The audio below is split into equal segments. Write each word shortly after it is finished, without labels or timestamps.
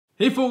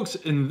Hey folks,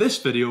 in this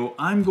video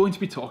I'm going to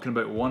be talking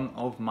about one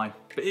of my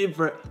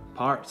favourite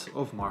parts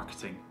of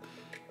marketing.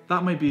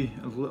 That might be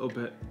a little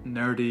bit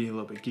nerdy, a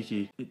little bit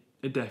geeky,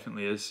 it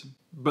definitely is.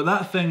 But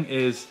that thing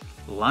is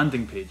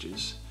landing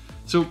pages.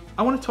 So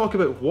I want to talk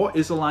about what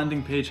is a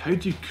landing page, how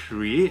do you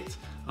create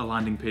a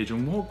landing page,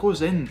 and what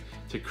goes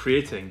into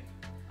creating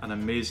an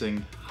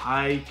amazing,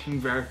 high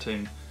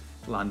converting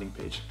landing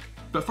page.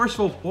 But first of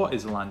all, what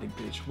is a landing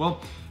page?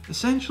 Well,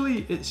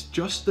 essentially it's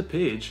just the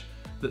page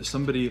that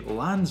somebody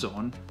lands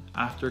on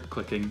after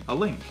clicking a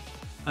link.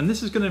 And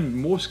this is going to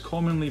most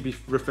commonly be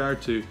referred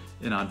to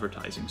in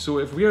advertising. So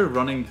if we are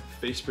running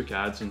Facebook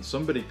ads and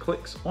somebody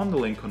clicks on the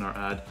link on our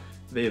ad,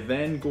 they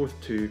then go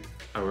to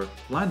our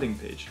landing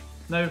page.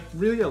 Now,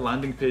 really a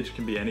landing page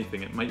can be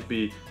anything. It might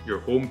be your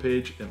home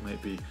page, it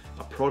might be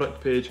a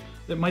product page,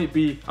 it might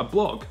be a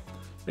blog.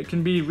 It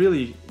can be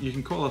really, you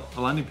can call a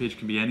landing page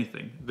can be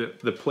anything,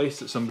 the place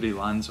that somebody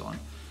lands on.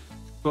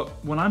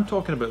 But when I'm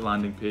talking about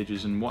landing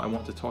pages and what I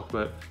want to talk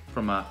about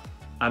from an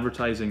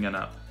advertising and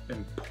an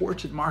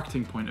important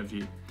marketing point of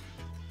view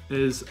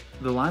is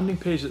the landing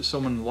page that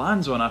someone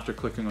lands on after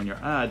clicking on your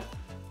ad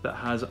that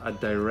has a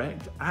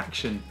direct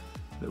action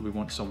that we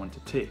want someone to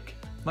take.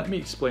 Let me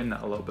explain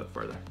that a little bit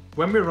further.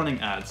 When we're running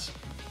ads,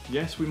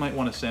 yes, we might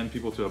want to send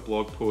people to a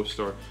blog post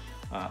or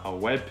a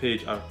web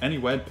page or any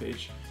web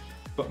page,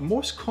 but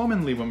most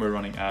commonly when we're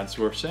running ads,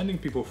 we're sending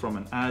people from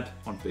an ad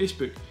on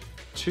Facebook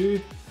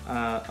to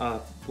a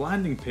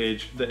landing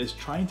page that is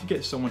trying to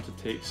get someone to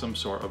take some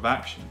sort of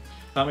action.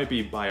 That might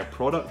be buy a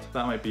product,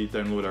 that might be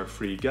download our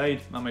free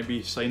guide, that might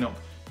be sign up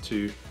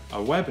to a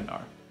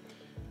webinar.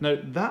 Now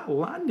that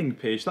landing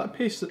page, that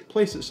place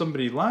that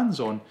somebody lands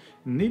on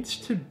needs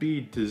to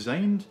be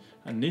designed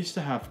and needs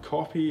to have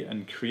copy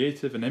and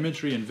creative and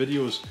imagery and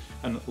videos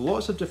and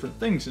lots of different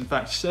things. In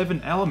fact,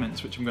 7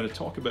 elements, which I'm going to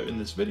talk about in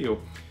this video,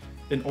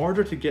 in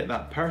order to get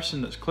that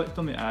person that's clicked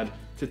on the ad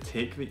to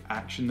take the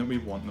action that we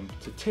want them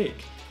to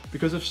take.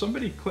 Because if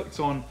somebody clicks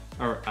on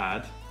our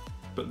ad,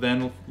 but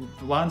then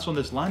lands on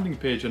this landing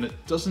page and it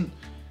doesn't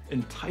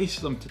entice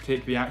them to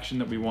take the action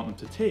that we want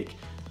them to take,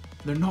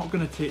 they're not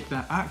going to take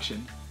that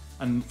action.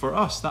 And for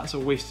us, that's a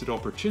wasted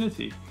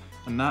opportunity,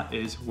 and that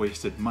is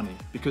wasted money.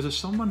 Because if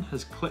someone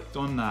has clicked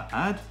on that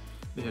ad,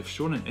 they have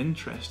shown an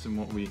interest in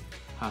what we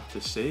have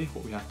to say,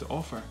 what we have to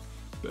offer.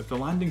 But if the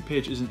landing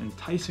page isn't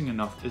enticing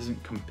enough,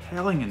 isn't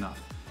compelling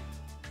enough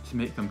to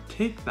make them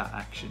take that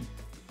action,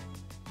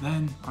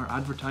 then our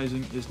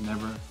advertising is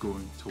never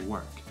going to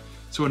work.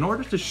 So in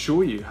order to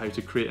show you how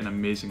to create an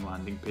amazing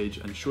landing page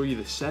and show you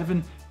the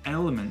 7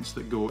 elements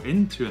that go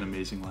into an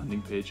amazing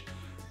landing page,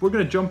 we're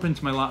going to jump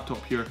into my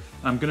laptop here and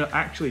I'm going to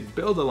actually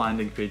build a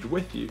landing page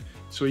with you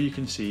so you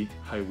can see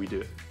how we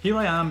do it. Here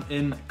I am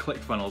in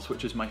ClickFunnels,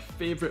 which is my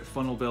favorite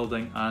funnel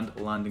building and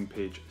landing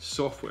page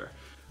software.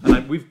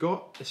 And we've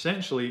got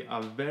essentially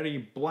a very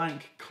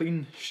blank,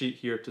 clean sheet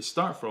here to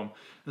start from.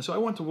 And so I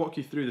want to walk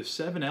you through the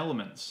 7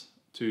 elements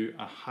to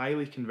a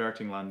highly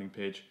converting landing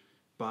page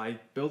by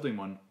building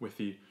one with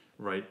you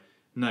right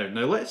now.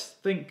 Now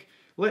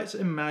let's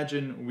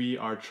imagine we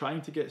are trying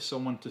to get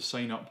someone to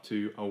sign up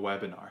to a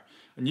webinar.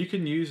 And you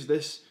can use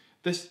this,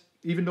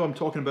 even though I'm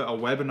talking about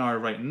a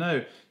webinar right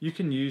now, you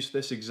can use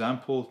this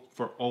example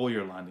for all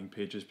your landing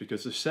pages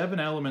because the 7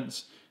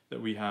 elements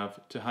that we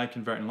have to high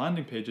converting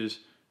landing pages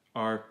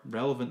are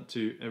relevant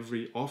to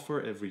every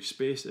offer, every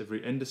space,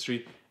 every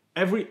industry,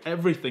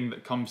 everything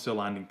that comes to a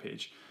landing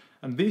page.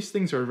 And these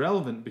things are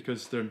relevant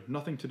because they're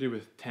nothing to do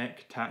with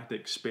tech,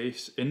 tactics,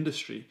 space,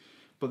 industry,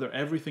 but they're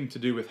everything to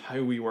do with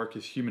how we work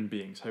as human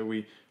beings, how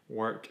we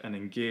work and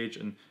engage,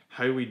 and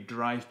how we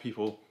drive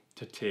people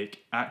to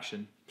take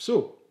action.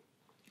 So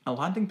a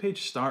landing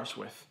page starts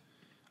with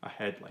a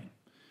headline.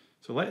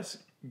 So let's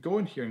go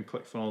in here in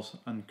ClickFunnels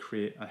and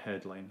create a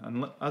headline.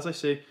 And as I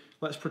say,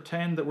 let's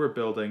pretend that we're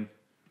building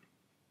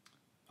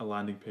a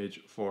landing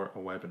page for a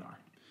webinar.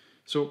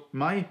 So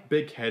my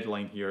big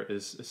headline here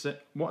is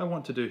what I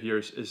want to do here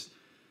is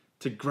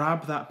to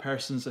grab that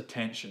person's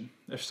attention.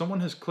 If someone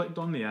has clicked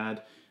on the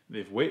ad,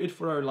 they've waited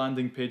for our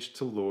landing page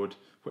to load,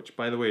 which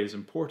by the way is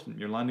important,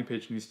 your landing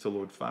page needs to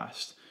load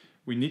fast.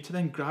 We need to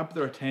then grab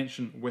their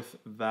attention with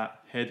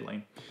that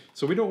headline.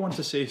 So we don't want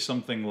to say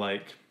something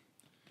like,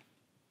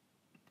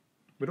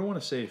 we don't want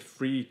to say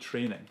free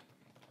training,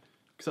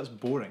 because that's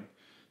boring.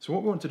 So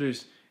what we want to do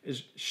is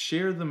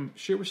share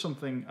with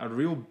something, a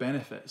real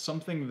benefit,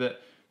 something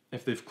that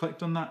if they've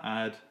clicked on that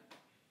ad,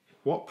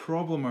 what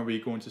problem are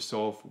we going to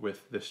solve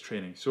with this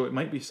training? So it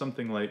might be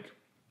something like,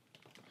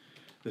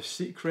 the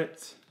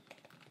secret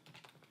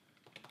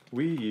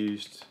we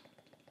used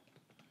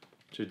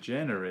to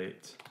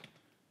generate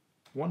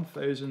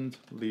 1,000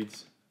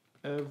 leads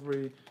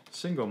every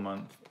single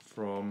month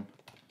from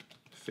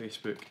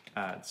Facebook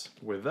ads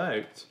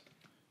without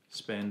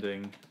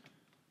spending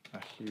a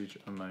huge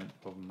amount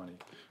of money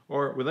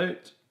or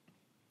without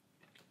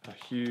a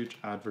huge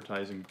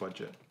advertising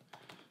budget.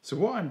 So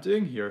what I'm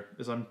doing here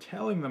is I'm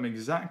telling them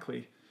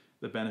exactly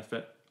the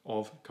benefit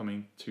of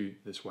coming to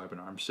this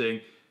webinar. I'm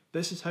saying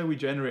this is how we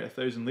generate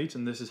 1,000 leads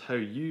and this is how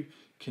you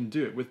can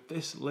do it with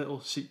this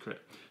little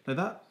secret. Now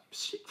that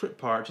secret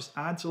part just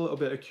adds a little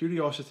bit of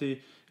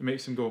curiosity. It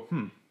makes them go,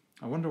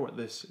 I wonder what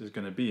this is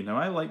going to be. Now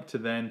I like to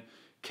then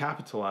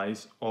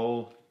capitalize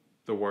all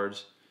the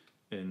words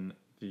in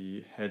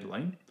the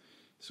headline.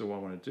 So what I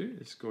want to do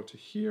is go to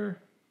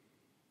here,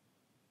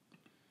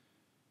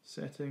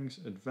 settings,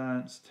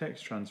 advanced,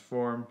 text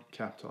transform,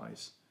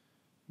 capitalize.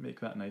 Make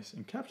that nice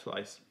and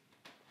capitalize.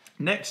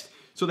 Next,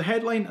 so the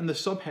headline and the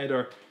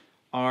subheader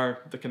are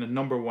the kind of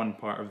number one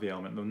part of the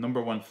element, the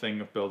number one thing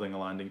of building a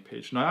landing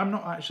page. Now I'm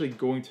not actually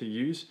going to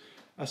use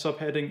a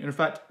subheading. In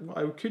fact, what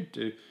I could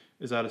do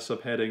is add a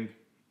subheading,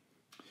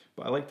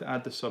 but I like to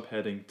add the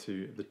subheading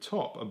to the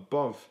top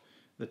above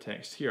the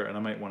text here, and I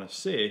might want to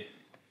say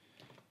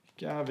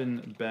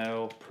Gavin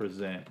Bell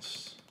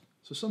presents.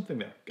 So something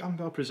there. Gavin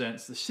Bell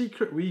presents the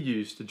secret we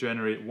use to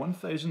generate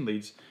 1,000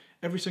 leads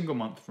every single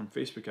month from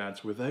Facebook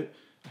ads without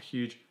a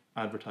huge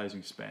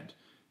advertising spend.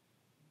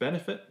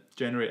 Benefit,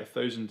 generate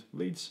 1,000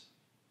 leads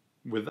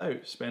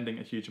without spending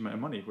a huge amount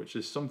of money, which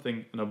is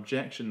an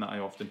objection that I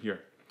often hear.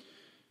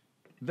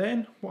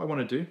 Then what I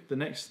want to do, the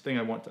next thing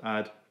I want to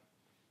add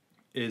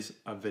is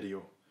a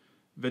video.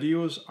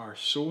 Videos are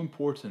so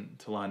important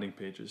to landing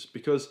pages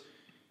because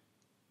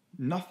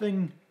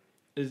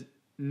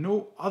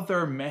no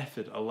other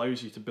method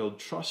allows you to build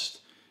trust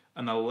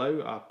and allow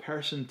a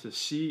person to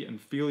see and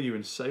feel you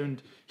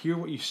and hear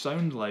what you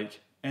sound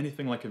like,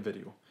 anything like a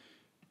video.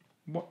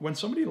 When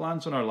somebody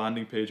lands on our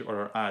landing page or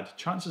our ad,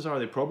 chances are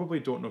they probably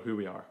don't know who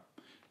we are.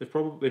 They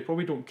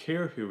probably don't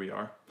care who we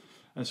are.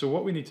 And so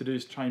what we need to do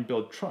is try and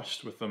build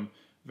trust with them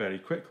very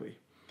quickly.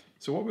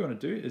 So what we want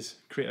to do is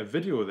create a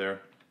video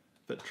there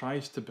that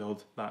tries to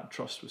build that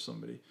trust with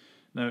somebody.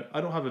 Now,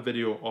 I don't have a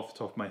video off the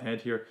top of my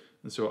head here,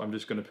 and so I'm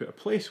just going to put a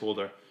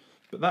placeholder.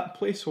 But that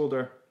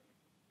placeholder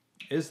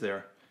is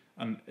there,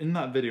 and in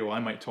that video I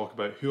might talk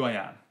about who I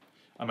am.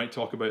 I might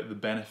talk about the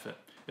benefit.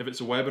 If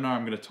it's a webinar,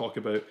 I'm going to talk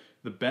about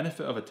the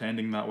benefit of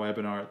attending that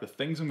webinar, the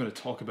things I'm going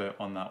to talk about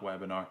on that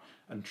webinar,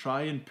 and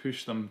try and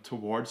push them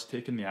towards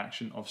taking the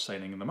action of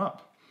signing them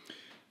up.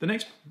 The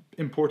next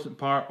important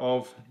part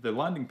of the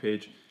landing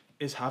page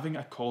is having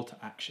a call to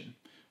action,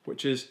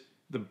 which is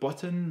the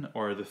button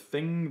or the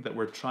thing that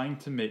we're trying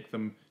to make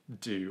them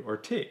do or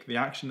take, the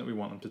action that we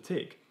want them to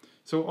take.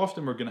 So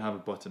often we're going to have a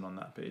button on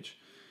that page.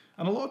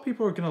 And a lot of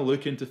people are going to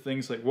look into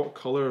things like what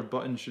color of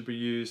button should we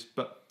use,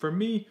 but for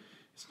me,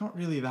 it's not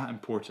really that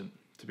important,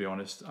 to be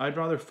honest. I'd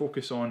rather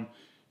focus on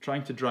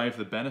trying to drive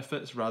the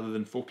benefits rather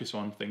than focus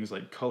on things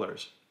like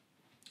colors.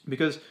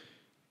 Because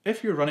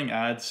if you're running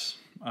ads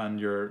and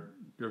you're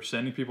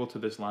sending people to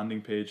this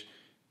landing page,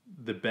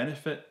 the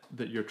benefit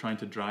that you're trying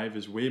to drive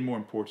is way more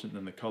important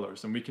than the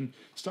colors. And we can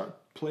start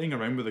playing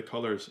around with the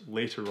colors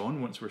later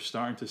on once we're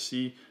starting to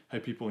see how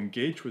people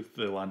engage with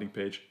the landing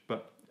page.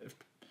 But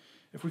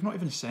if we've not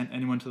even sent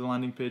anyone to the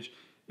landing page,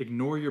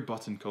 ignore your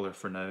button color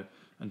for now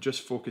and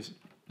just focus.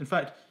 In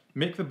fact,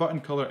 make the button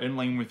color in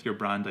line with your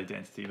brand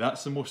identity.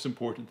 That's the most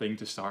important thing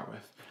to start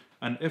with.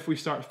 And if we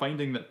start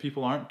finding that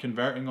people aren't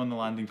converting on the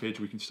landing page,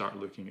 we can start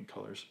looking at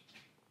colors.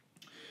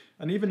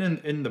 And even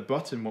in the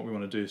button, what we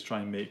want to do is try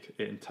and make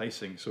it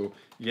enticing. So,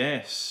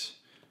 yes,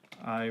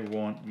 I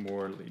want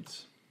more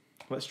leads.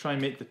 Let's try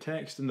and make the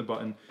text in the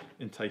button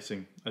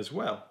enticing as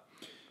well.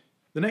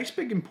 The next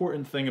big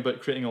important thing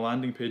about creating a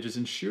landing page is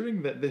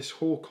ensuring that this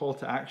whole call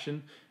to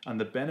action and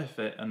the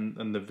benefit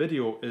and the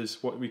video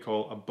is what we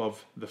call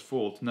above the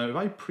fold. Now, if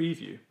I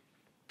preview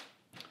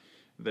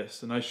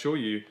this and I show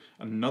you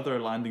another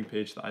landing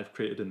page that I've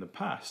created in the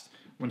past,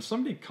 when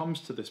somebody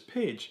comes to this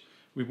page,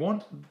 we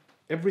want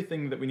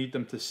everything that we need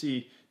them to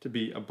see to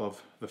be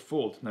above the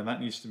fold. Now that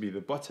needs to be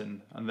the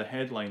button and the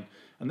headline.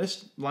 And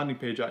this landing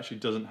page actually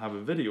doesn't have a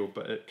video,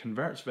 but it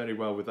converts very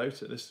well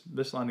without it.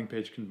 This landing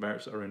page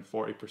converts at around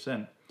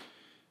 40%,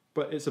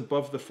 but it's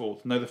above the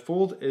fold. Now the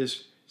fold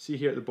is, see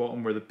here at the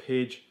bottom where the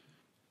page,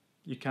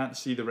 you can't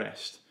see the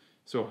rest.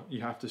 So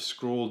you have to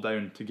scroll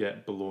down to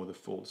get below the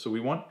fold. So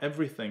we want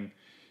everything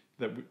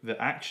that the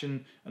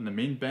action and the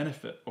main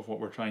benefit of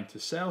what we're trying to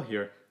sell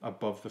here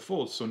above the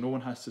fold. So no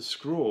one has to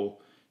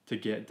scroll to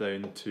get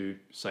down to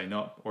sign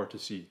up or to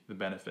see the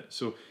benefit.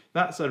 So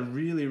that's a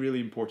really,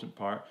 really important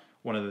part.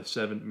 One of the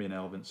 7 main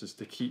elements is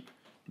to keep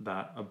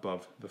that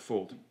above the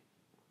fold.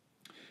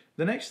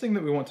 The next thing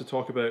that we want to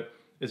talk about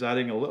is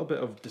adding a little bit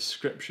of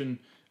description,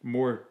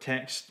 more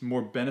text,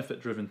 more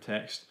benefit-driven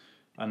text.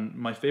 And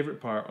my favorite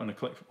part on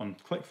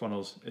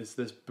ClickFunnels is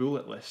this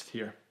bullet list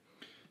here.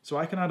 So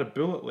I can add a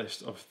bullet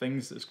list of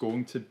things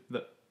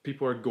that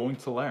people are going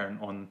to learn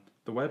on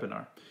the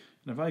webinar.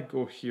 And if I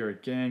go here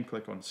again,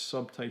 click on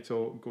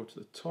subtitle, go to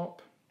the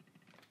top,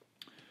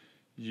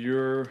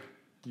 you'll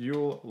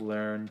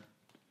learn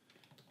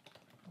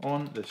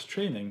on this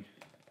training,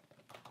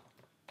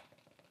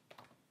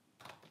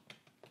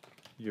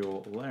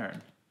 you'll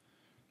learn.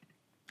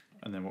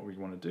 And then what we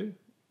want to do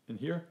in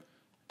here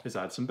is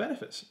add some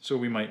benefits. So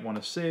we might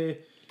want to say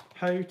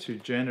how to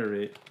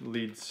generate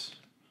leads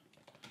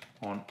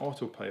on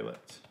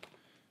autopilot,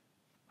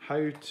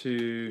 how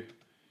to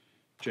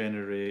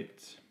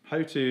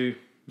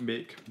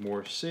make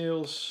more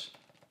sales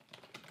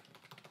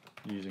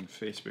using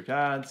Facebook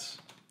ads.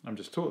 I'm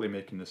just totally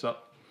making this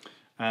up.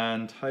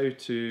 And how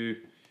to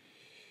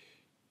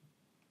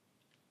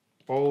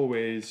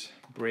always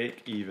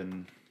break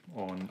even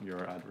on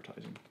your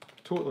advertising.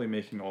 Totally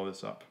making all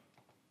this up.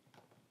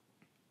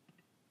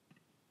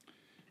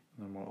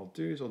 And what I'll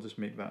do is I'll just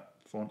make that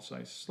font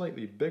size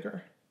slightly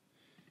bigger,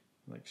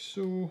 like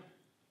so.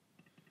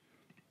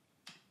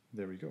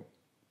 There we go.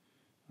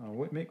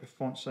 I'll make the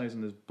font size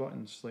on this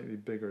button slightly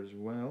bigger as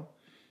well,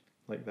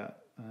 like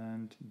that.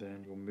 And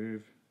then we'll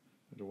move,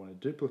 I don't want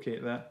to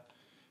duplicate that.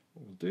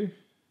 What we'll do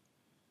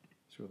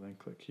is we'll then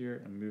click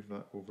here and move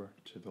that over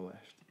to the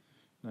left.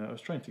 Now I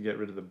was trying to get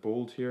rid of the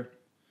bold here,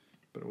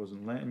 but it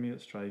wasn't letting me.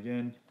 Let's try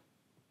again.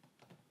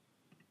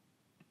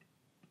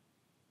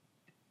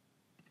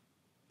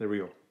 There we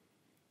go.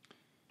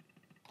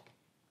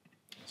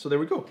 So there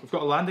we go. We've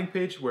got a landing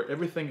page where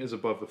everything is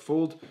above the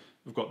fold.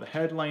 We've got the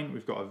headline,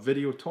 we've got a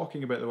video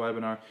talking about the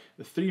webinar,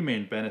 the 3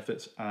 main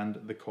benefits, and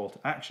the call to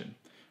action.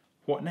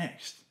 What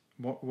next?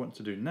 What we want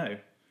to do now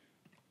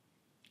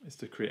is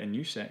to create a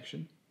new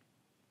section.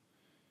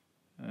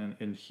 And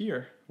in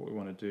here, what we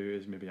want to do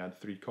is maybe add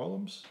 3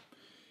 columns.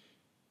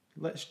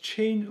 Let's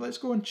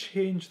go and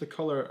change the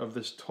color of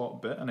this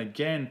top bit. And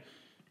again,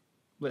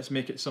 let's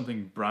make it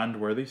something brand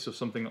worthy. So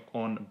something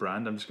on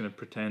brand. I'm just going to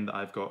pretend that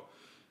I've got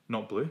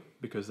not blue,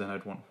 because then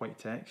I'd want white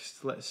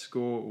text. Let's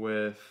go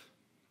with,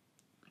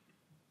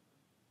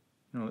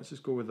 no, let's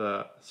just go with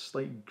a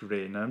slight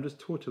gray. Now I'm just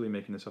totally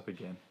making this up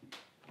again.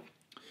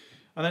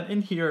 And then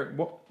in here,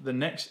 what the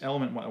next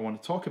element what I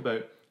want to talk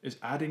about is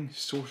adding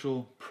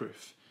social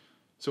proof.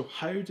 So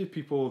how do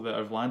people that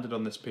have landed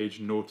on this page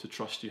know to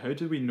trust you? How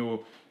do we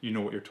know you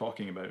know what you're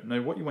talking about?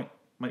 Now what you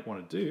might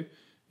want to do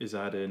is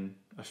add in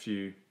a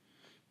few,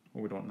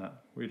 well, we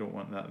don't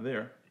want that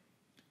there.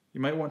 You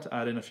might want to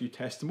add in a few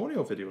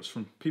testimonial videos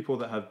from people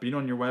that have been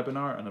on your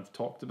webinar and have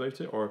talked about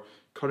it, or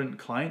current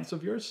clients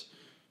of yours.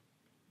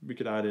 We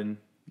could add in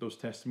those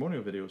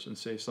testimonial videos and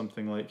say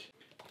something like,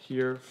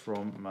 "Hear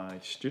from my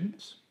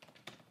students."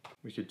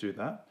 We could do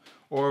that.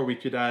 Or we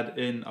could add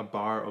in a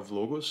bar of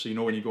logos. So you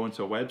know when you go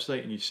into a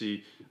website and you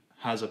see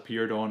has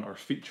appeared on or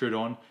featured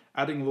on,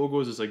 adding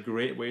logos is a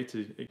great way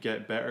to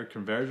get better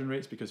conversion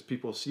rates, because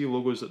people see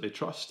logos that they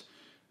trust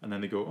and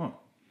then they go, oh,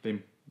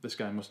 this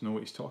guy must know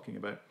what he's talking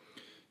about.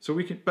 So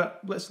we can,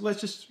 but let's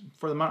just,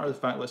 for the matter of the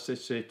fact, let's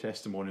just say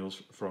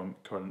testimonials from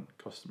current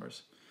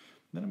customers.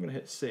 Then I'm going to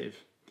hit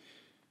save.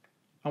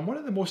 And one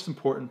of the most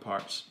important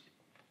parts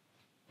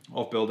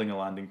of building a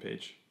landing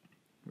page,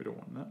 we don't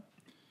want that.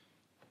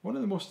 One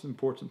of the most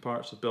important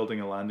parts of building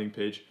a landing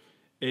page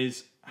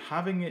is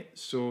having it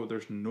so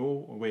there's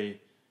no way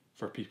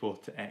for people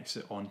to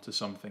exit onto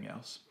something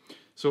else.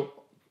 So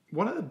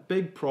one of the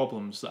big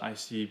problems that I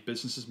see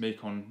businesses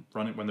make when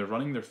they're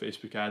running their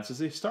Facebook ads is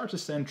they start to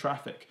send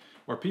traffic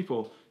or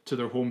people to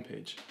their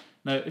homepage.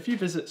 Now, if you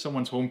visit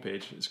someone's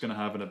homepage, it's going to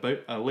have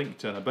a link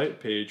to an about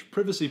page,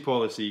 privacy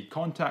policy,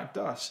 contact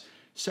us,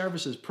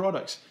 services,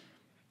 products.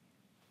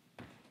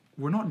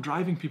 We're not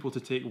driving people to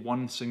take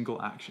one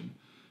single action.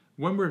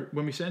 When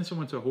we send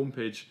someone to a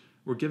homepage,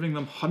 we're giving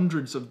them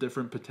hundreds of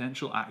different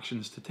potential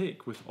actions to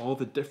take with all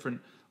the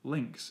different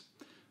links.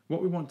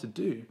 What we want to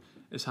do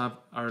is have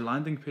our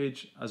landing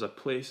page as a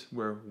place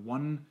where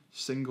one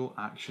single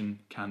action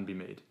can be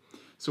made.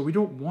 So we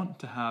don't want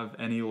to have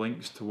any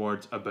links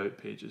towards about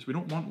pages. We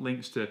don't want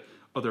links to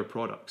other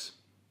products.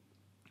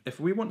 If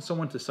we want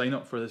someone to sign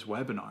up for this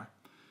webinar,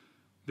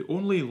 the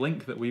only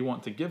link that we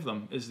want to give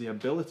them is the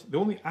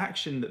only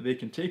action that they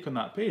can take on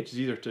that page is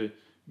either to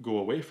go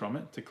away from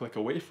it, to click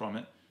away from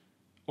it,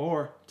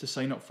 or to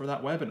sign up for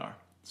that webinar.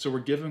 So we're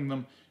giving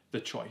them the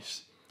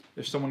choice.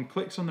 If someone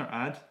clicks on their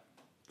ad,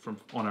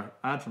 on our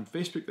ad from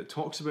Facebook that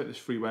talks about this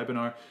free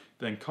webinar,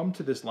 then come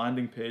to this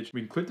landing page,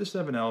 we include the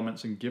 7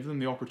 elements and give them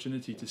the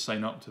opportunity to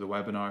sign up to the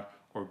webinar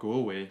or go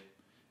away.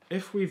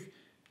 If we've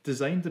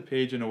designed the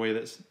page in a way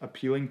that's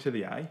appealing to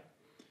the eye,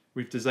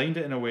 we've designed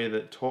it in a way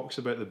that talks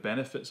about the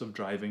benefits of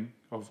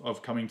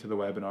coming to the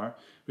webinar,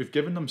 we've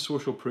given them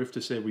social proof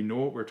to say we know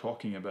what we're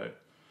talking about.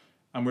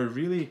 And we're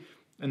really,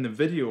 in the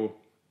video,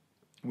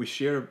 we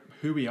share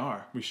who we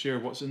are, we share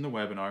what's in the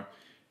webinar,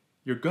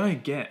 you're going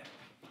to get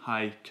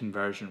high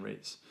conversion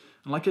rates.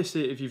 And like I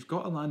say, if you've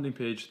got a landing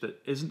page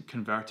that isn't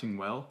converting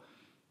well,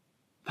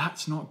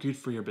 that's not good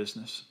for your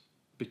business,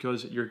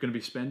 because you're going to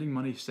be spending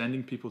money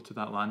sending people to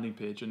that landing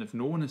page. And if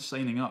no one is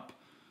signing up,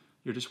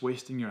 you're just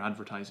wasting your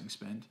advertising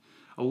spend.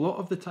 A lot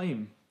of the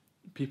time,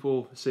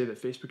 people say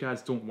that Facebook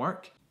ads don't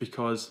work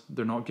because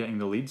they're not getting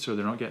the leads or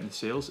they're not getting the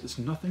sales. It's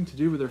nothing to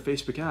do with their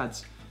Facebook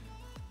ads,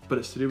 but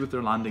it's to do with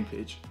their landing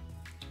page.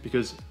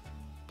 Because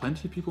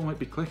plenty of people might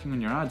be clicking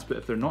on your ads, but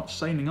if they're not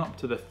signing up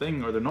to the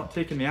thing or they're not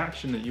taking the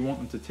action that you want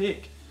them to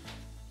take,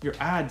 your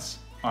ads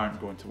aren't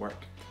going to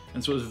work.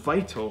 And so it's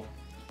vital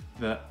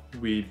that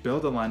we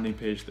build a landing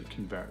page that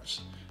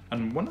converts.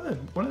 And one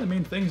of the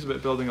main things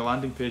about building a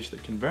landing page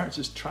that converts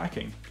is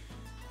tracking.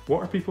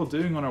 What are people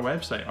doing on our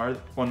website,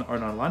 on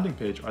our landing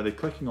page? Are they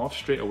clicking off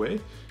straight away?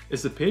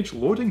 Is the page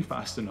loading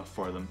fast enough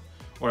for them?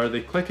 Or are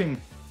they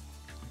clicking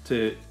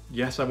to,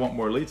 yes, I want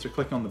more leads, they're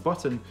clicking on the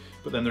button,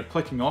 but then they're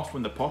clicking off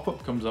when the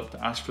pop-up comes up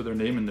to ask for their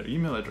name and their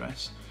email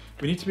address.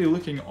 We need to be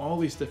looking at all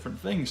these different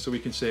things so we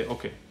can say,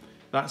 okay,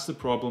 that's the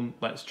problem,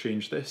 let's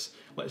change this.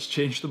 Let's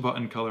change the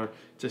button color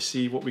to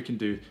see what we can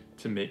do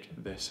to make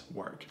this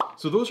work.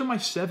 So those are my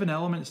 7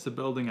 elements to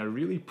building a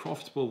really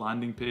profitable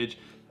landing page,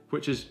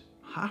 which is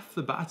half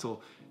the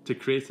battle to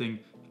creating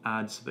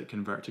ads that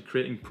convert, to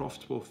creating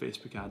profitable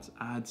Facebook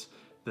ads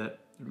that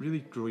really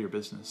grow your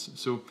business.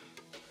 So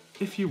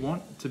if you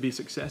want to be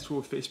successful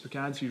with Facebook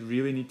ads, you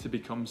really need to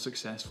become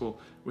successful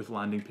with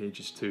landing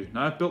pages too.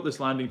 Now, I've built this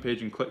landing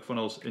page in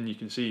ClickFunnels, and you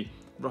can see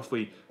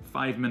roughly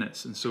 5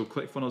 minutes. And so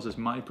ClickFunnels is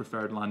my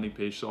preferred landing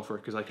page software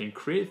because I can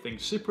create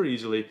things super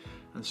easily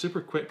and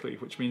super quickly,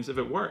 which means if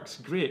it works,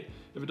 great.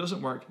 If it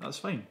doesn't work, that's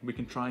fine. We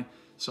can try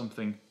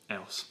something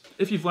else.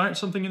 If you've learned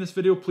something in this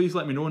video, please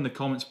let me know in the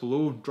comments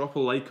below. Drop a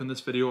like on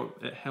this video.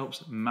 It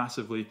helps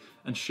massively,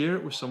 and share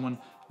it with someone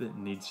that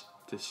needs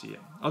to see it.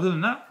 Other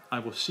than that, I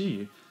will see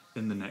you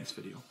in the next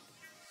video.